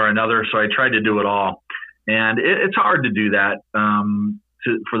one thing or another, so I tried to do it all. And it's hard to do that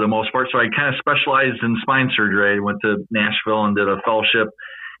for the most part. So I kind of specialized in spine surgery. I went to Nashville and did a fellowship,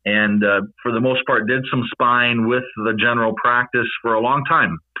 and for the most part did some spine with the general practice for a long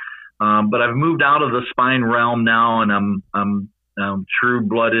time. But I've moved out of the spine realm now, and I'm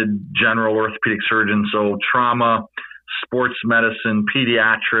true-blooded general orthopedic surgeon. So trauma, sports medicine,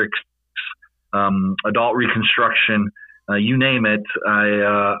 pediatrics, adult reconstruction, you name it.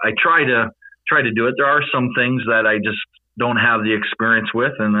 I try to do it. There are some things that I just don't have the experience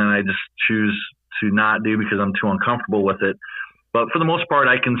with, and then I just choose to not do because I'm too uncomfortable with it. But for the most part,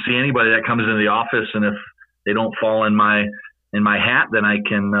 I can see anybody that comes into the office, and if they don't fall in my hat, then I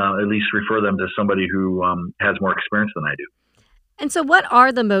can at least refer them to somebody who has more experience than I do. And so what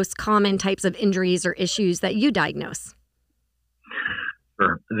are the most common types of injuries or issues that you diagnose?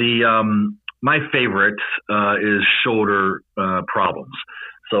 Sure. My favorite is shoulder problems.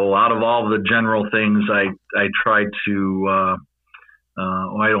 So out of all the general things, I try to,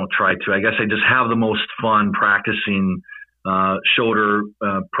 I don't try to, I guess I just have the most fun practicing shoulder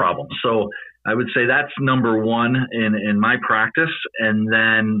problems. So I would say that's number one in my practice. And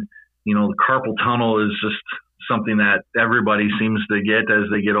then, the carpal tunnel is just something that everybody seems to get as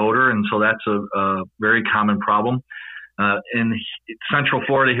they get older. And so that's a very common problem. In Central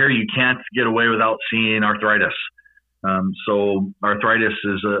Florida here, you can't get away without seeing arthritis. So arthritis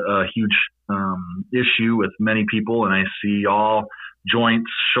is a huge issue with many people, and I see all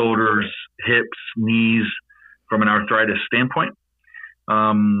joints, shoulders, hips, knees from an arthritis standpoint.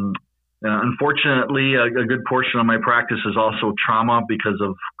 Unfortunately, a good portion of my practice is also trauma because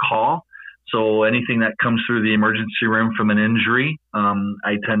of call. So anything that comes through the emergency room from an injury,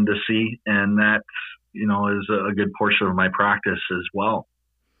 I tend to see, and that's is a good portion of my practice as well.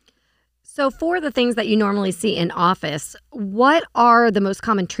 So for the things that you normally see in office, what are the most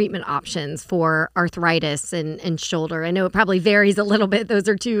common treatment options for arthritis and shoulder? I know it probably varies a little bit. Those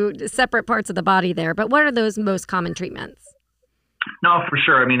are two separate parts of the body there, but what are those most common treatments? No, for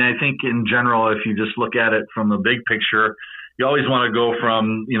sure. I mean, I think in general, if you just look at it from the big picture, you always want to go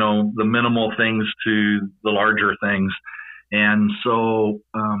from, the minimal things to the larger things. And so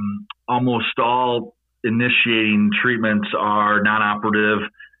almost all initiating treatments are non-operative,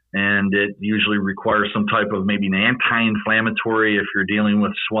 and it usually requires some type of maybe an anti-inflammatory if you're dealing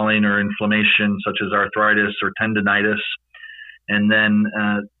with swelling or inflammation, such as arthritis or tendinitis. And then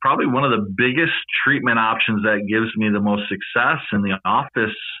probably one of the biggest treatment options that gives me the most success in the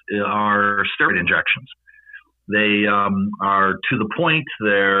office are steroid injections. They are to the point,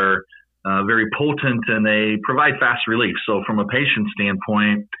 they're very potent, and they provide fast relief. So from a patient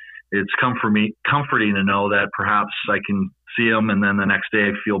standpoint, it's comforting to know that perhaps I can see them and then the next day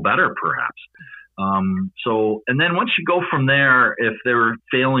I feel better perhaps. And then once you go from there, if they're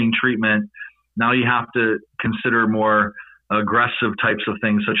failing treatment, now you have to consider more aggressive types of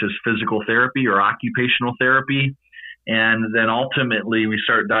things such as physical therapy or occupational therapy. And then ultimately we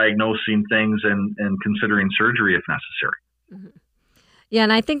start diagnosing things and considering surgery if necessary. Mm-hmm. Yeah,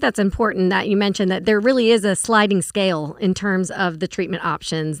 and I think that's important that you mentioned that there really is a sliding scale in terms of the treatment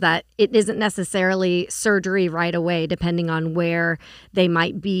options, that it isn't necessarily surgery right away, depending on where they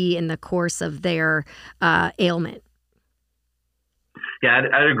might be in the course of their ailment. Yeah,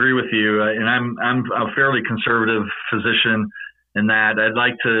 I'd agree with you. And I'm a fairly conservative physician in that I'd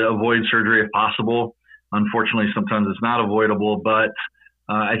like to avoid surgery if possible. Unfortunately, sometimes it's not avoidable, but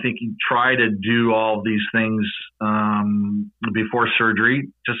I think you try to do all of these things before surgery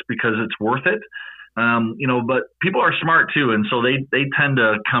just because it's worth it. But people are smart too. And so they tend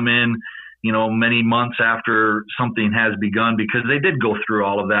to come in, many months after something has begun because they did go through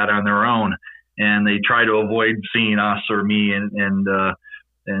all of that on their own. And they try to avoid seeing us or me and the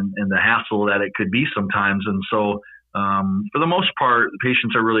hassle that it could be sometimes. And so for the most part,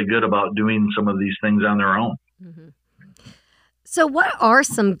 patients are really good about doing some of these things on their own. Mm-hmm. So what are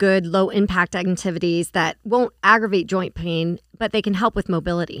some good low-impact activities that won't aggravate joint pain, but they can help with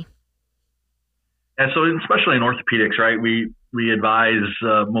mobility? And so especially in orthopedics, right, we advise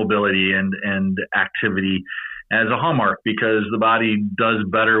mobility and activity as a hallmark because the body does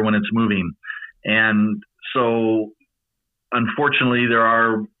better when it's moving. And so unfortunately, there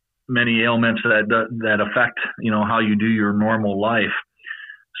are many ailments that affect, how you do your normal life.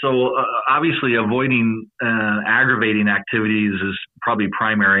 So obviously avoiding aggravating activities is probably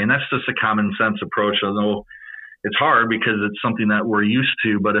primary, and that's just a common sense approach, although it's hard because it's something that we're used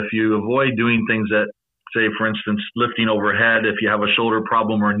to. But if you avoid doing things that, say, for instance, lifting overhead if you have a shoulder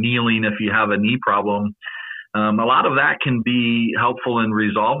problem or kneeling if you have a knee problem, a lot of that can be helpful and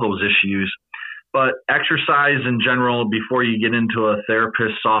resolve those issues. But exercise in general, before you get into a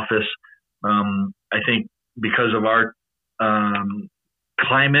therapist's office, I think because of our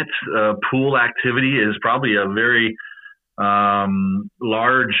climate, pool activity is probably a very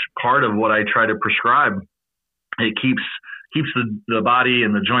large part of what I try to prescribe. It keeps the body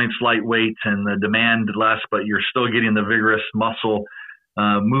and the joints lightweight and the demand less, but you're still getting the vigorous muscle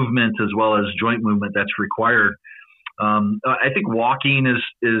movement as well as joint movement that's required. I think walking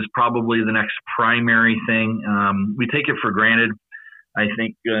is probably the next primary thing. We take it for granted. I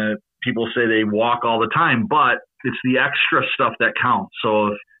think people say they walk all the time, but it's the extra stuff that counts. So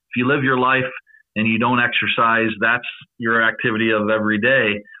if you live your life and you don't exercise, that's your activity of every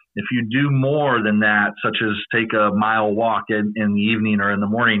day. If you do more than that, such as take a mile walk in the evening or in the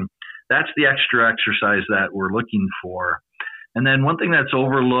morning, that's the extra exercise that we're looking for. And then one thing that's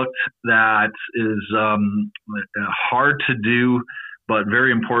overlooked that is hard to do but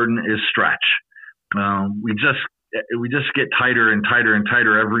very important is stretch. We just get tighter and tighter and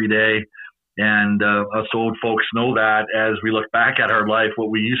tighter every day. And us old folks know that as we look back at our life, what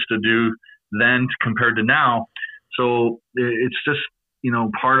we used to do then compared to now. So it's just,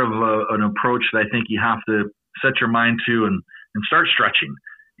 part of an approach that I think you have to set your mind to and start stretching.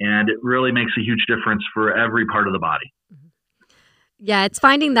 And it really makes a huge difference for every part of the body. Yeah, it's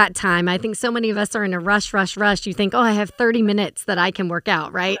finding that time. I think so many of us are in a rush. You think, I have 30 minutes that I can work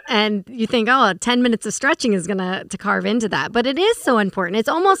out, right? And you think, 10 minutes of stretching is going to carve into that. But it is so important. It's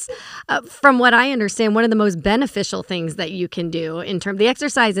almost, from what I understand, one of the most beneficial things that you can do in terms. The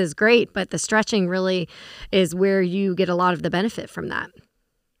exercise is great, but the stretching really is where you get a lot of the benefit from that.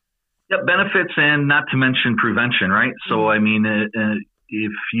 Yeah, benefits and not to mention prevention, right? So, I mean,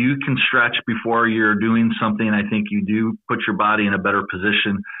 if you can stretch before you're doing something, I think you do put your body in a better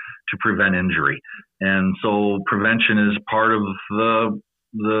position to prevent injury. And so prevention is part of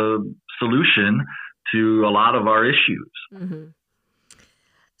the solution to a lot of our issues. Mm-hmm.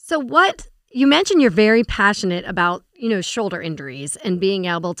 So you mentioned you're very passionate about, shoulder injuries and being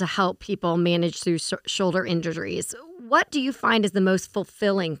able to help people manage through shoulder injuries. What do you find is the most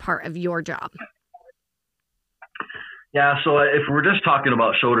fulfilling part of your job? Yeah, so if we're just talking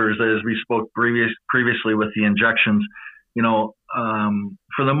about shoulders, as we spoke previously with the injections, for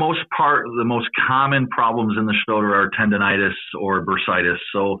the most part, the most common problems in the shoulder are tendonitis or bursitis.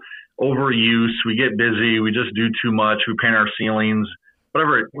 So overuse, we get busy, we just do too much, we paint our ceilings,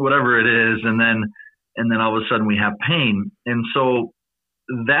 whatever it is, and then all of a sudden we have pain. And so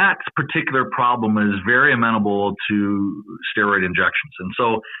that particular problem is very amenable to steroid injections. And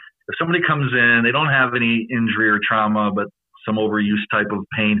so if somebody comes in, they don't have any injury or trauma, but some overuse type of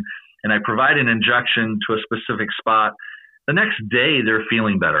pain, and I provide an injection to a specific spot, the next day they're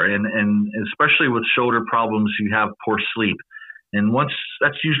feeling better. And especially with shoulder problems, you have poor sleep. And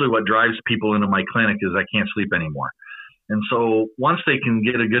that's usually what drives people into my clinic is I can't sleep anymore. And so once they can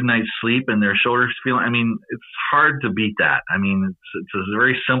get a good night's sleep and their shoulders feel, it's hard to beat that. It's a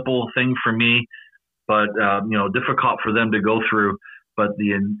very simple thing for me, but, difficult for them to go through, but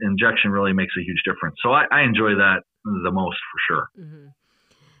the injection really makes a huge difference. So I enjoy that the most for sure. Mm-hmm.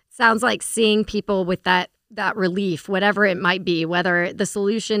 Sounds like seeing people with that relief, whatever it might be, whether the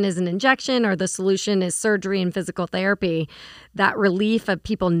solution is an injection or the solution is surgery and physical therapy, that relief of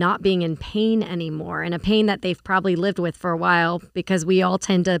people not being in pain anymore, and a pain that they've probably lived with for a while, because we all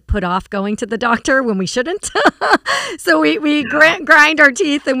tend to put off going to the doctor when we shouldn't. So we grind our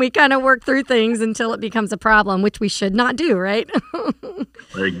teeth and we kind of work through things until it becomes a problem, which we should not do, right?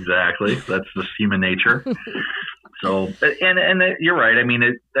 Exactly. That's just human nature. So, and you're right. I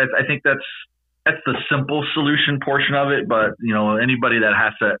think that's the simple solution portion of it. But, anybody that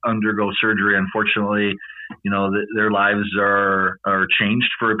has to undergo surgery, unfortunately, their lives are changed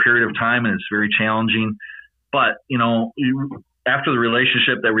for a period of time, and it's very challenging. But, after the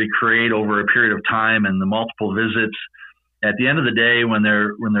relationship that we create over a period of time and the multiple visits, at the end of the day, when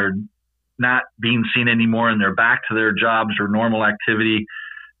they're not being seen anymore and they're back to their jobs or normal activity,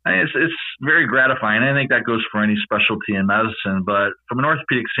 it's very gratifying. I think that goes for any specialty in medicine. But from an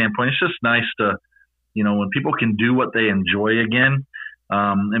orthopedic standpoint, it's just nice to, when people can do what they enjoy again,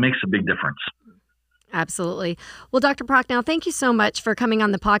 it makes a big difference. Absolutely. Well, Dr. Prochnow, thank you so much for coming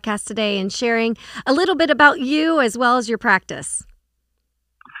on the podcast today and sharing a little bit about you as well as your practice.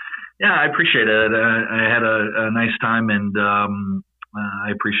 Yeah, I appreciate it. I had a nice time, and I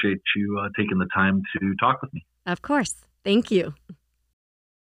appreciate you taking the time to talk with me. Of course. Thank you.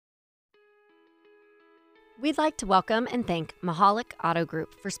 We'd like to welcome and thank Mahalik Auto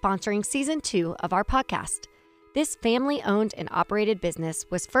Group for sponsoring Season 2 of our podcast. This family-owned and operated business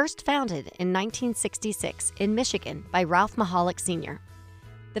was first founded in 1966 in Michigan by Ralph Mahalik Sr.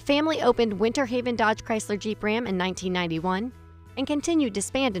 The family opened Winter Haven Dodge Chrysler Jeep Ram in 1991 and continued to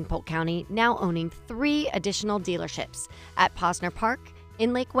expand in Polk County, now owning 3 additional dealerships at Posner Park,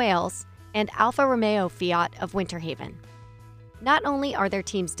 in Lake Wales, and Alfa Romeo Fiat of Winter Haven. Not only are their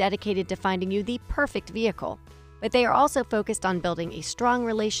teams dedicated to finding you the perfect vehicle, but they are also focused on building a strong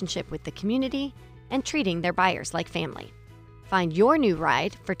relationship with the community and treating their buyers like family. Find your new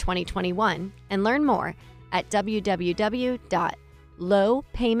ride for 2021 and learn more at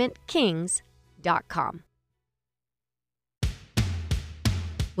www.lowpaymentkings.com.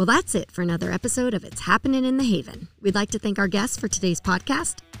 Well, that's it for another episode of It's Happening in the Haven. We'd like to thank our guests for today's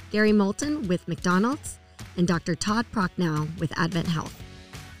podcast, Gary Moulton with McDonald's, and Dr. Todd Prochnow with Advent Health.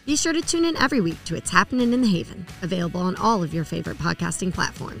 Be sure to tune in every week to It's Happening in the Haven, available on all of your favorite podcasting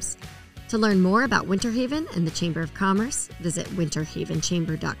platforms. To learn more about Winter Haven and the Chamber of Commerce, visit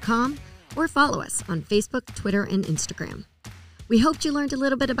winterhavenchamber.com or follow us on Facebook, Twitter, and Instagram. We hoped you learned a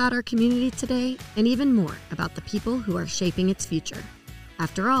little bit about our community today and even more about the people who are shaping its future.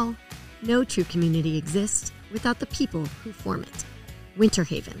 After all, no true community exists without the people who form it. Winter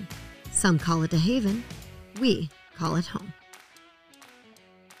Haven. Some call it a haven. We call it home.